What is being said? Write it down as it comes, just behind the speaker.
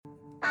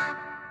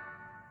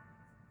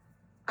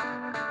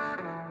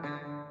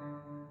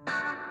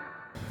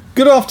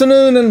Good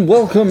afternoon and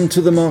welcome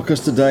to the Marcus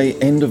Today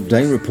End of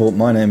Day Report.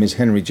 My name is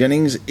Henry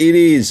Jennings. It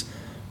is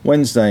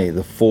Wednesday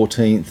the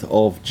 14th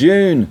of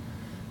June,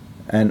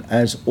 and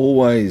as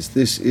always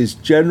this is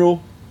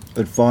general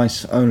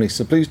advice only,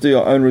 so please do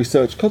your own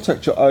research,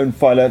 contact your own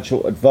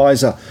financial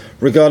advisor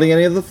regarding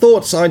any of the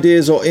thoughts,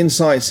 ideas or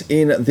insights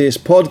in this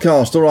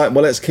podcast. Alright,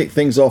 well, let's kick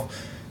things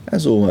off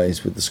as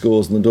always with the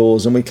scores and the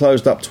doors, and we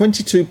closed up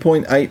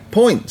 22.8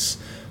 points,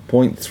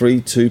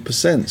 0.32%,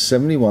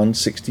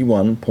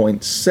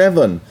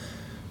 7161.7.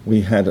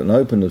 We had an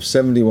open of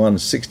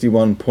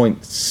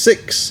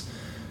 7161.6.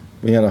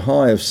 We had a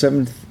high of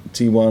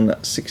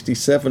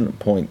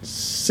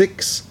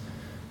 7167.6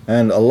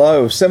 and a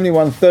low of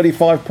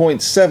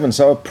 7135.7.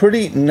 So a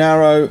pretty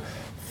narrow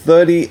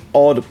 30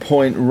 odd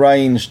point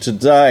range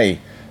today.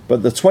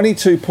 But the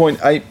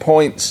 22.8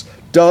 points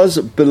does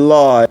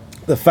belie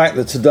the fact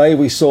that today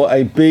we saw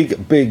a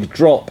big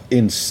drop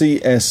in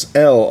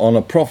CSL on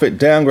a profit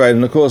downgrade,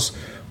 and of course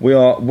we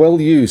are well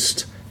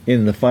used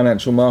in the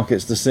financial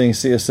markets to seeing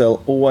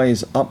CSL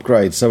always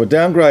upgrade. So a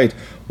downgrade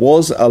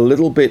was a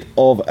little bit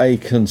of a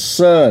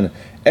concern.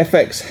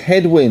 FX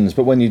headwinds,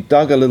 but when you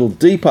dug a little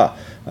deeper,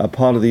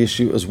 part of the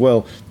issue as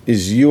well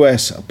is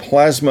US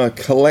plasma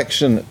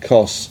collection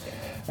costs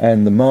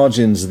and the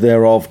margins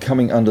thereof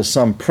coming under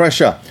some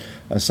pressure.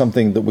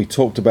 Something that we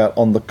talked about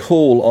on the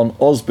call on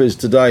Ausbiz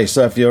today.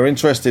 So if you're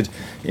interested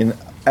in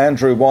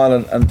Andrew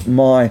Weiland and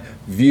my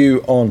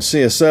view on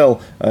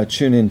CSL,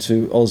 tune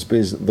into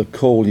Ausbiz The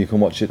Call. You can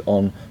watch it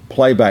on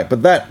playback.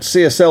 But that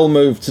CSL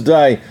move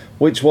today,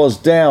 which was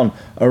down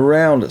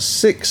around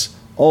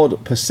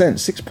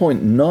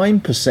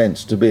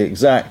 6% to be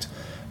exact,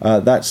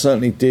 that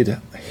certainly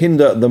did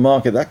hinder the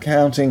market. That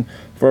counting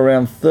for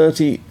around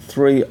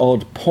 33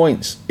 odd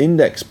points,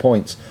 index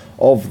points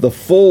of the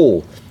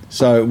fall.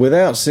 So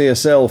without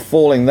CSL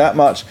falling that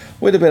much,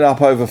 we'd have been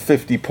up over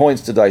 50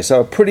 points today. So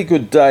a pretty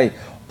good day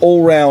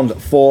all round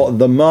for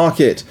the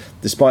market,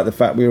 despite the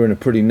fact we were in a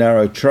pretty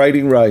narrow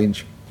trading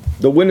range.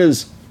 The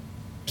winners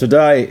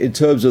today in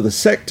terms of the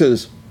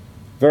sectors,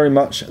 very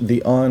much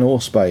the iron ore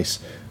space.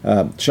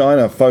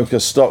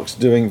 China-focused stocks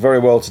doing very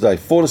well today.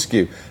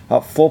 Fortescue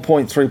up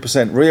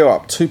 4.3%, Rio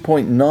up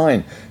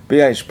 2.9%,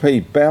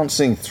 BHP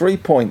bouncing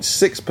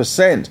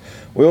 3.6%.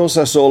 We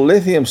also saw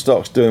lithium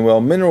stocks doing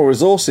well. Mineral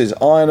Resources,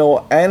 iron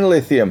ore and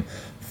lithium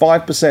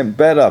 5%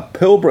 better,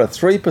 Pilbara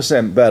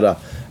 3% better,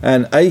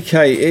 and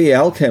AKE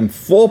Alchem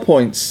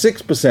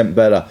 4.6%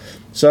 better.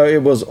 So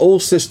it was all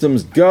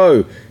systems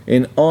go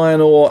in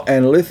iron ore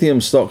and lithium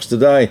stocks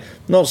today,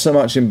 not so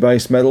much in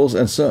base metals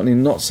and certainly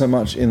not so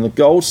much in the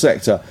gold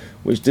sector,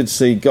 which did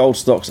see gold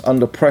stocks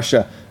under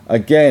pressure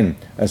again,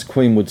 as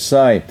Queen would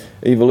say.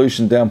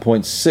 Evolution down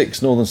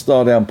 0.6, Northern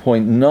Star down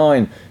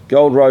 0.9,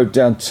 Gold Road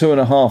down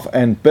 2.5,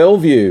 and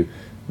Bellevue,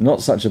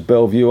 not such a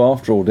Bellevue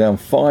after all, down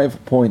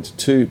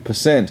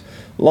 5.2%.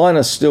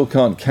 Linus still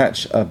can't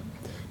catch a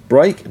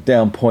break,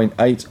 down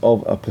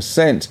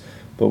 0.8%.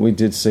 But we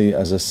did see,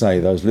 as I say,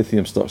 those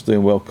lithium stocks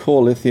doing well.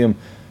 Core Lithium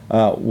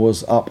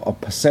was up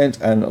 1%,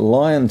 and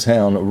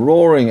Liontown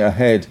roaring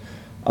ahead,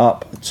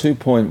 up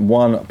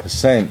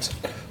 2.1%.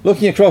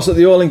 Looking across at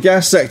the oil and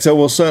gas sector,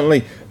 well,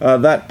 certainly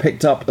that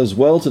picked up as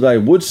well today.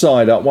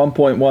 Woodside up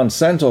 1.1,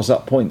 Santos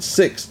up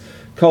 0.6,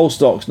 coal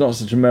stocks not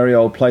such a merry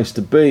old place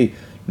to be.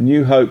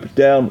 New Hope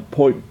down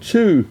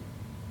 0.2,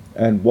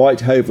 and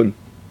Whitehaven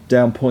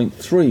down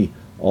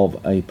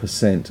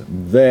 0.3%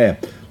 there.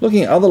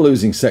 Looking at other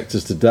losing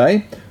sectors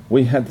today,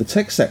 we had the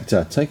tech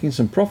sector taking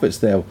some profits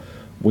there.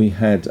 We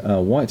had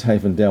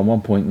Whitehaven down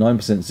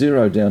 1.9%,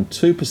 Zero down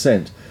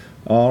 2%,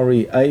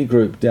 REA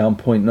Group down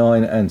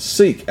 0.9%, and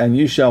Seek and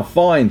You Shall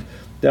Find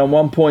down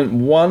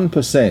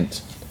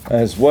 1.1%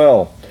 as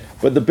well.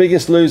 But the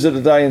biggest loser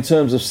today in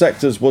terms of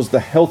sectors was the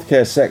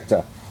healthcare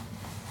sector.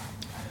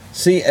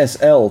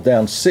 CSL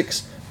down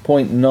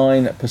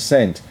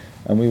 6.9%,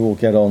 and we will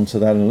get on to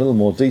that in a little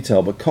more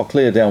detail. But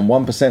Cochlear down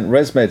 1%,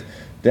 ResMed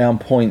down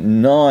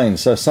 0.9%.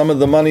 So some of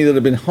the money that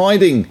had been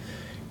hiding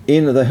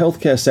in the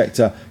healthcare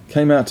sector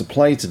came out to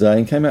play today,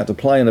 and came out to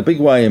play in a big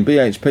way in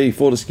BHP,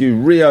 Fortescue,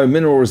 Rio,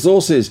 Mineral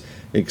Resources,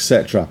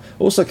 etc.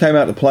 Also came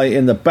out to play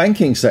in the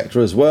banking sector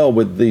as well,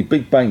 with the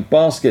big bank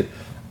basket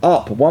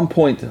up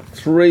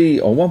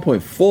 1.3 or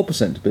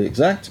 1.4% to be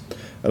exact,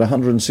 at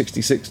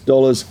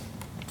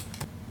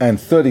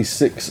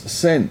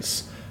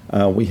 $166.36.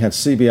 We had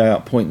CBA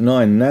up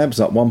 0.9%,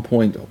 NABS up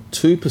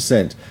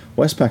 1.2%,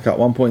 Westpac up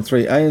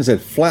 1.3%, ANZ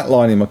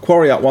flatlining,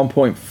 Macquarie up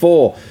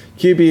 1.4%,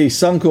 QBE,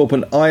 Suncorp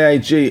and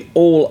IAG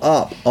all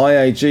up.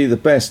 IAG the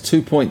best,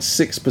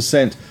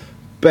 2.6%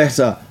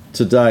 better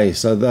today.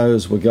 So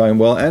those were going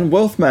well. And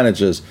wealth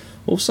managers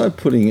also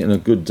putting in a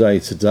good day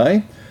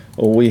today.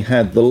 We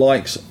had the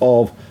likes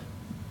of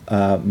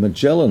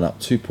Magellan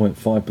up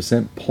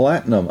 2.5%,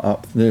 Platinum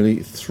up nearly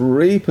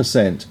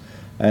 3%,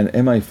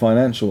 and MA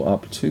Financial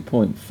up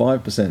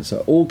 2.5%.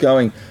 So all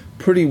going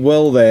pretty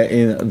well there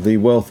in the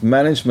wealth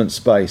management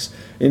space.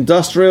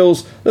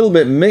 Industrials, a little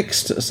bit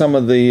mixed. Some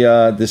of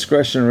the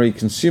discretionary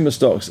consumer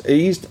stocks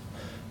eased.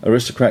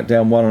 Aristocrat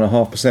down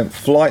 1.5%.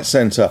 Flight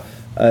Centre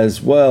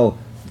as well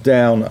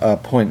down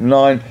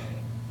 0.9%.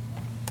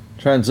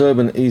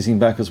 Transurban easing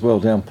back as well,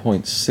 down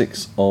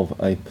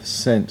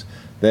 0.6%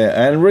 there.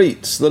 And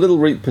REITs, the little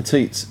REIT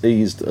petites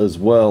eased as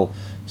well.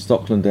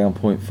 Stockland down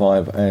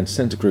 0.5% and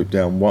Scentre Group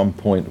down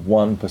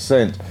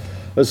 1.1%.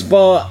 As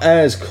far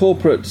as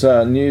corporate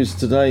news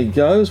today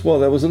goes, well,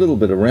 there was a little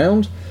bit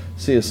around.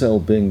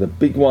 CSL being the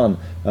big one,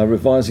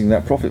 revising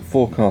that profit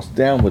forecast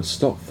downwards,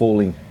 stock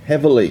falling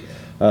heavily.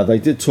 They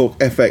did talk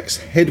FX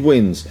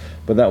headwinds,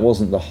 but that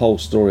wasn't the whole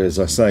story, as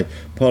I say.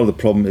 Part of the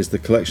problem is the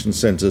collection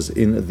centres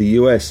in the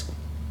US.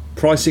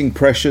 Pricing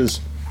pressures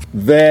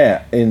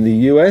there in the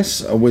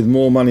US, with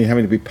more money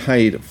having to be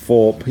paid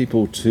for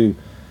people to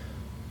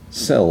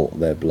sell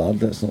their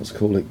blood. Let's not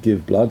call it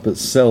give blood, but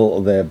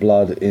sell their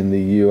blood in the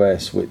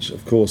US, which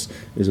of course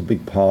is a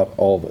big part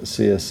of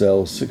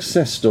CSL's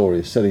success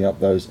story, setting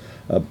up those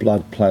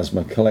blood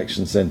plasma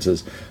collection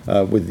centres.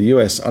 With the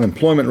US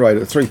unemployment rate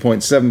at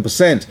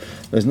 3.7%,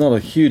 there's not a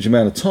huge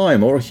amount of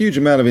time or a huge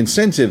amount of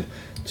incentive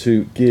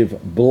to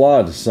give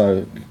blood,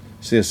 so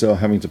CSL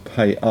having to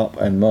pay up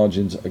and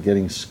margins are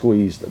getting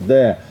squeezed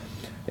there.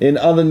 In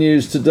other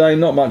news today,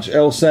 not much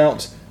else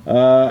out.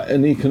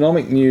 In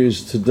economic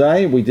news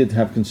today, we did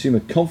have consumer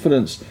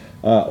confidence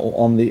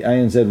on the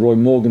ANZ Roy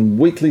Morgan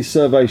weekly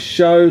survey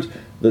showed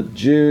that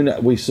June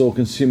we saw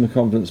consumer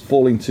confidence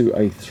falling to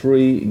a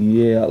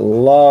 3-year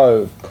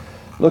low.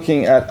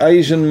 Looking at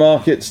Asian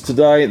markets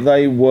today,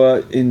 they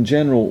were in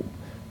general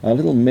a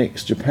little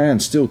mixed. Japan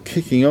still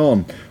kicking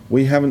on.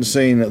 We haven't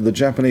seen the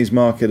Japanese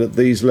market at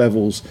these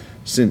levels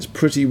since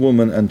Pretty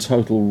Woman and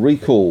Total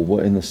Recall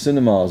were in the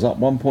cinemas, up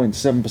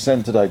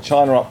 1.7% today.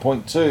 China up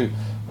 0.2%.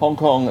 Hong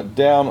Kong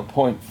down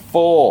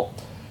 0.4%.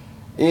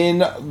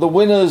 In the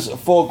winners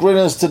for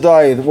Grinners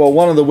today, well,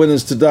 one of the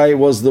winners today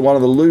was one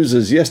of the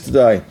losers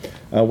yesterday.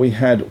 We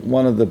had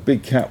one of the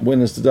big cap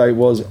winners today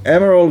was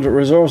Emerald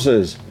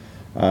Resources,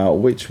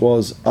 which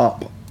was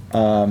up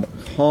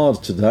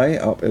hard today,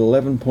 up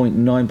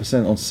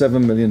 11.9% on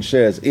 7 million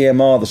shares.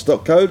 EMR, the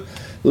stock code.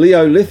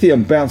 Leo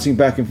Lithium bouncing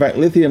back. In fact,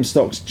 lithium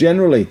stocks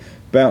generally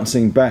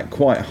bouncing back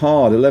quite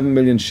hard. 11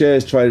 million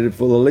shares traded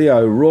for the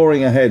Leo,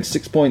 roaring ahead,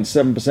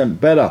 6.7%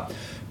 better.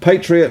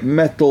 Patriot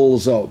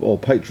Metals, or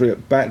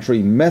Patriot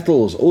Battery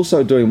Metals,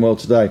 also doing well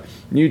today.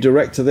 New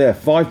director there,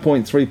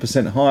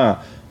 5.3% higher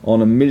on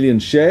 1 million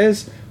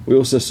shares. We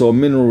also saw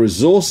Mineral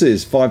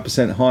Resources,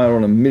 5% higher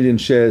on 1 million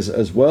shares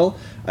as well.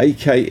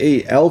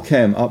 AKE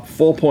Alchem up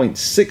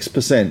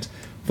 4.6%,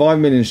 5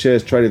 million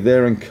shares traded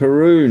there. And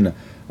Karoon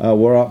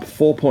were up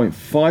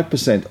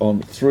 4.5%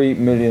 on 3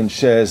 million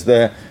shares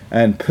there.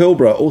 And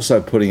Pilbara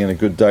also putting in a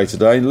good day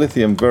today.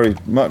 Lithium very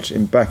much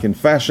back in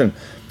fashion.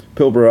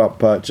 Pilbara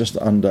up just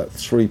under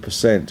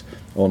 3%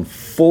 on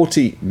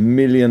 40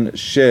 million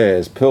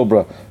shares.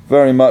 Pilbara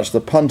very much the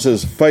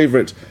punter's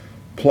favourite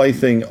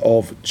plaything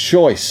of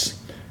choice.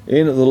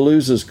 In the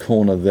losers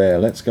corner there,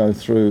 let's go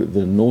through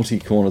the naughty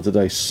corner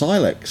today.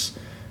 Silex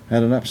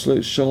had an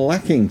absolute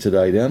shellacking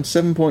today, down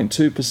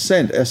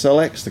 7.2%.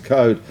 SLX, the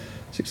code,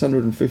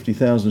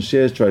 650,000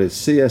 shares traded.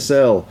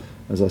 CSL,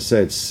 as I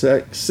said,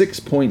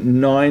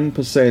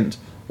 6.9%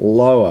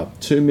 lower,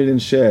 2 million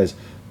shares.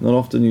 Not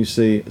often you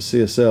see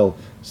CSL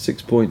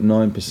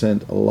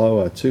 6.9%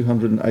 lower,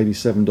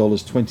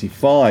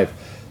 $287.25.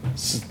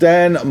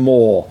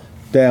 Stanmore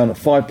down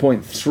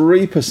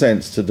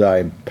 5.3%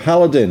 today.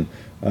 Paladin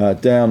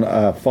down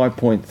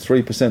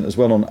 5.3% as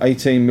well on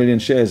 18 million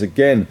shares.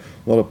 Again,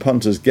 a lot of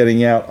punters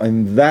getting out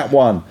in that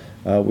one.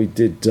 We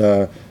did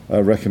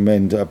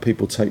recommend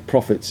people take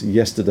profits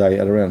yesterday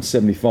at around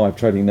 75,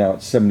 trading now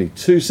at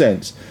 72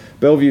 cents.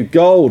 Bellevue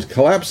Gold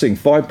collapsing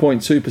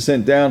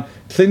 5.2% down.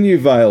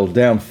 Clinuvel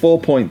down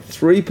 4.3%.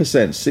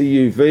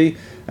 CUV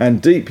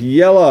and Deep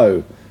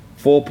Yellow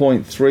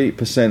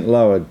 4.3%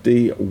 lower.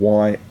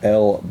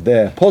 DYL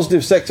there.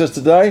 Positive sectors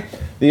today: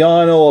 the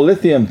iron ore,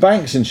 lithium,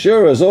 banks,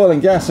 insurers, oil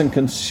and gas, and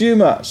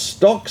consumer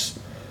stocks.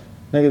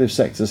 Negative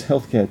sectors: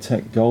 healthcare,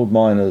 tech, gold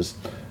miners.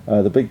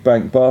 The big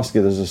bank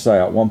basket, as I say,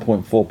 up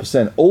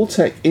 1.4%. All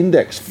tech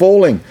index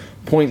falling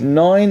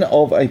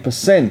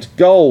 0.9%.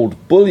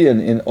 Gold, bullion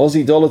in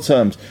Aussie dollar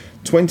terms,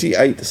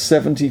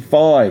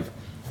 28.75.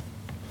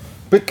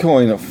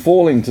 Bitcoin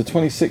falling to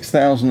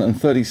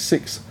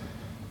 $26,036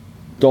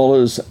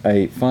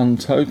 a fund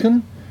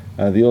token.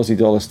 The Aussie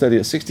dollar steady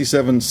at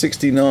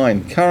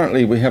 67.69.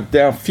 Currently, we have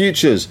Dow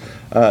futures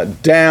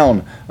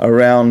down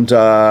around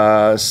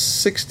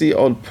 60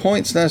 odd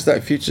points.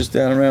 Nasdaq futures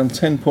down around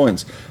 10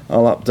 points.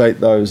 I'll update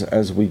those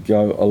as we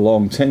go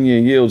along. 10-year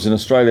yields in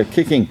Australia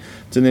kicking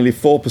to nearly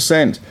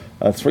 4%,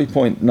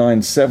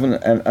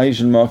 3.97%, and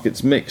Asian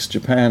markets mixed.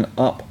 Japan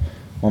up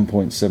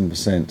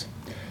 1.7%.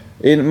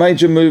 In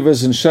major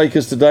movers and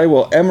shakers today,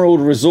 well, Emerald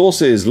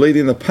Resources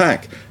leading the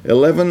pack,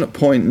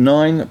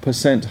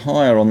 11.9%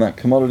 higher on that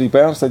commodity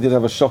bounce. They did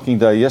have a shocking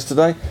day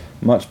yesterday,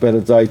 much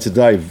better day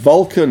today.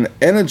 Vulcan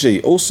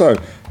Energy also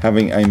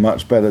having a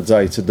much better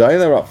day today.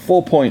 They're up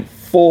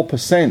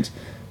 4.4%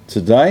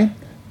 today.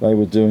 They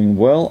were doing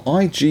well.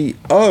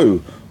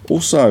 IGO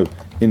also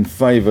in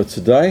favour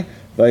today.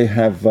 They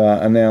have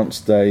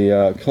announced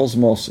a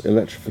Cosmos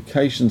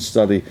electrification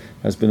study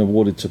has been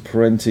awarded to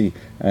Parenti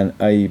and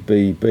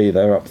ABB.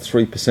 They're up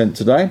 3%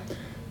 today.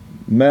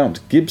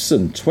 Mount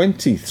Gibson,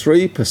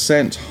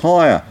 23%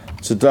 higher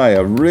today.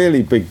 A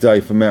really big day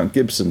for Mount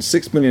Gibson.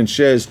 6 million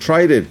shares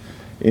traded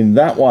in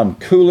that one.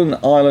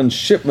 Koolan Island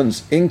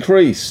shipments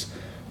increase.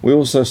 We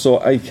also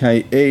saw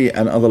AKE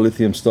and other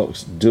lithium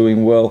stocks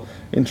doing well.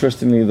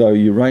 Interestingly, though,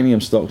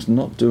 uranium stocks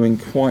not doing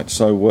quite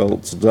so well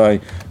today.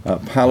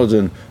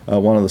 Paladin,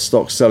 one of the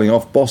stocks selling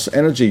off. Boss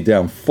Energy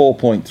down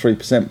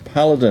 4.3%.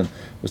 Paladin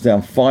was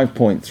down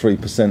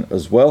 5.3%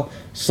 as well.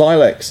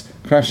 Silex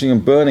crashing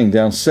and burning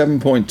down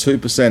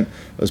 7.2%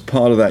 as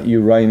part of that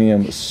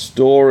uranium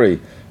story.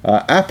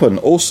 Appen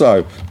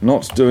also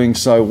not doing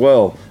so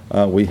well.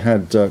 We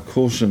had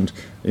cautioned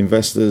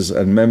investors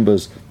and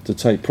members to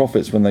take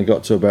profits when they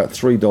got to about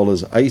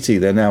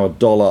 $3.80. They're now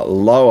 $1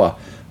 lower,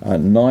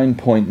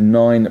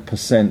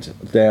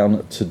 9.9%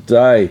 down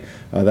today.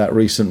 That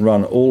recent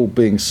run all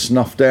being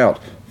snuffed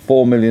out.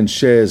 4 million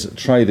shares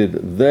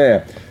traded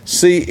there.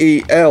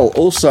 CEL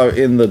also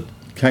in the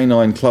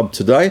K9 Club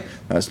today.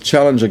 That's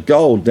Challenger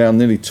Gold down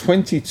nearly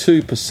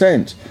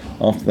 22%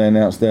 after they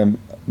announced their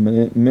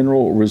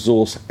mineral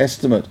resource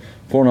estimate,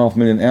 4.5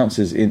 million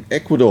ounces in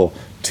Ecuador.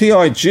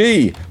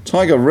 TIG,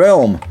 Tiger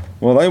Realm,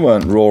 well, they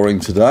weren't roaring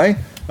today.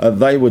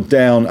 They were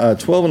down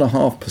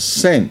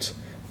 12.5%.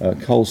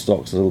 Coal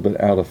stocks a little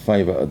bit out of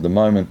favour at the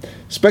moment.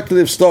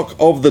 Speculative stock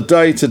of the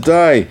day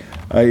today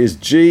is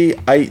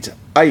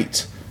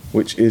G88,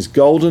 which is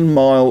Golden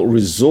Mile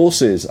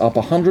Resources, up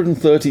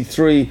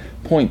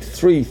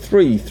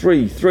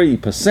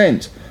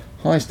 133.3333%.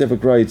 Highest ever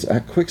grades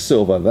at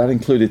Quicksilver. That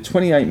included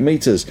 28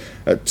 metres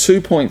at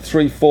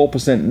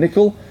 2.34%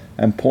 nickel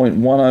and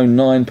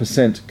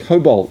 0.109%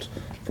 cobalt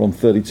from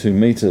 32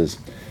 metres.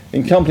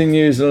 In company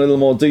news in a little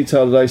more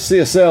detail today,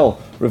 CSL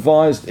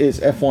revised its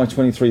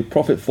FY23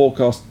 profit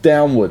forecast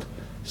downward,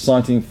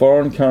 citing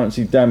foreign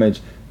currency damage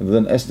with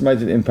an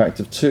estimated impact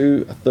of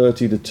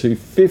 230 to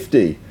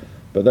 250.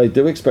 But they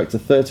do expect a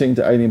 13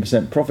 to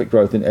 18% profit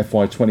growth in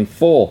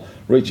FY24,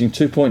 reaching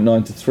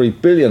 2.9 to 3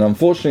 billion.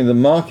 Unfortunately, the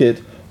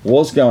market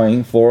was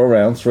going for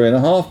around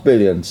 3.5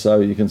 billion, so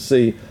you can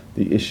see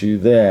the issue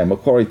there.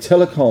 Macquarie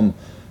Telecom,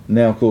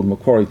 now called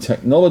Macquarie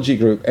Technology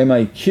Group,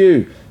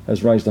 MAQ,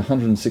 has raised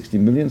 160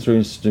 million through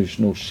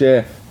institutional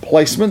share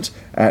placement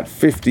at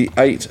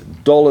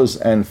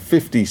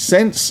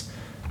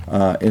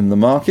 $58.50 in the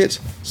market.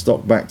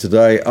 Stock back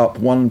today up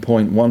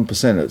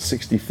 1.1% at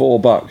 64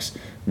 bucks.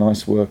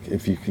 Nice work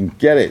if you can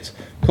get it.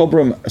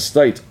 Cobram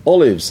Estate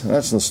Olives,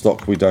 that's the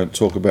stock we don't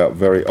talk about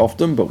very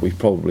often, but we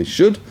probably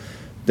should.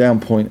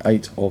 Down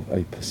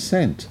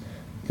 0.8%.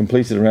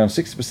 Completed around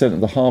 60%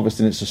 of the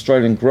harvest in its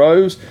Australian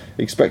groves,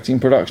 expecting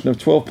production of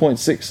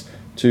 12.6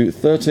 to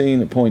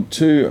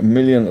 13.2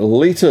 million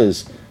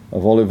litres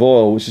of olive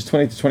oil, which is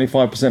 20 to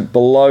 25%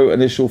 below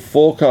initial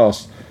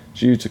forecast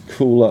due to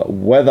cooler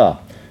weather.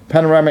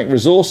 Panoramic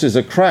Resources,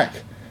 a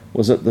crack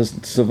was at the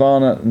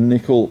Savannah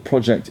Nickel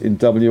project in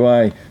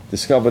WA,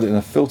 discovered in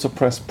a filter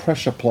press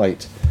pressure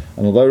plate.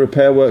 And although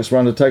repair works were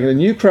undertaken, a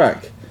new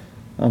crack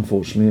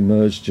unfortunately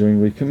emerged during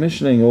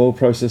recommissioning. Oil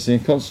processing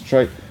and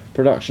concentrate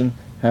production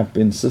have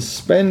been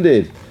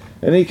suspended.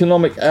 An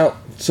economic out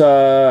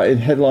in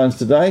headlines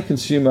today,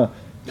 consumer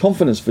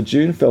confidence for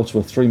June fell to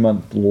a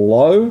 3-month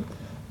low.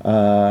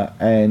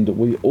 And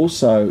we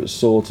also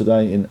saw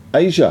today in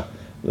Asia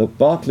that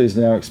Barclays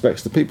now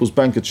expects the People's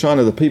Bank of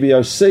China, the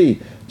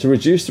PBOC, to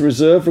reduce the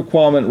reserve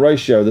requirement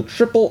ratio, the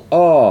triple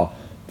R,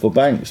 for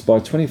banks by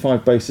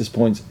 25 basis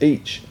points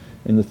each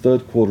in the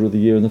third quarter of the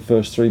year and the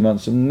first 3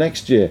 months of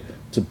next year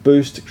to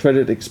boost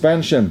credit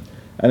expansion.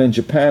 And in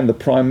Japan, the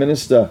Prime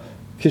Minister,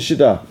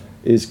 Kishida,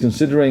 is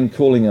considering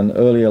calling an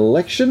early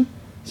election.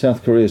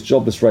 South Korea's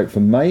jobless rate for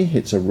May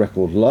hits a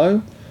record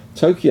low.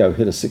 Tokyo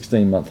hit a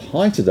 16-month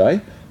high today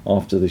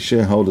after the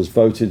shareholders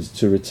voted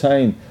to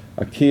retain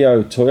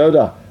Akio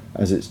Toyoda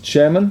as its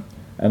chairman.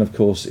 And of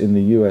course, in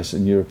the US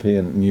and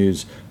European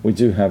news, we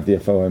do have the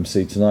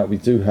FOMC tonight. We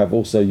do have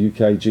also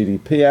UK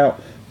GDP out,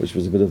 which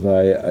was a bit of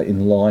a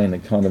in-line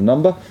kind of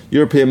number.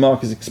 European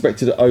markets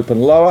expected to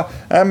open lower.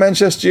 And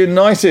Manchester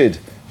United,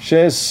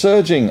 shares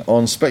surging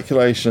on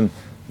speculation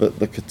that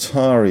the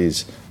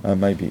Qataris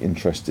may be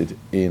interested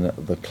in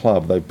the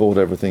club. They bought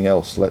everything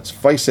else, let's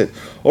face it.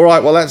 All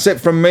right, well, that's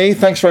it from me.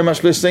 Thanks very much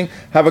for listening.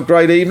 Have a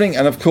great evening.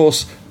 And of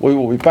course, we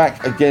will be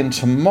back again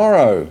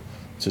tomorrow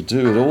to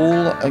do it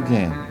all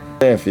again.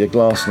 There for your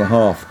glass and a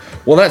half.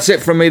 Well, that's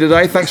it from me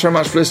today. Thanks very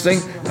much for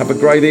listening. Have a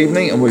great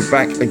evening, and we'll be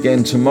back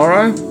again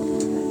tomorrow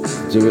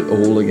to do it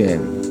all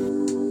again.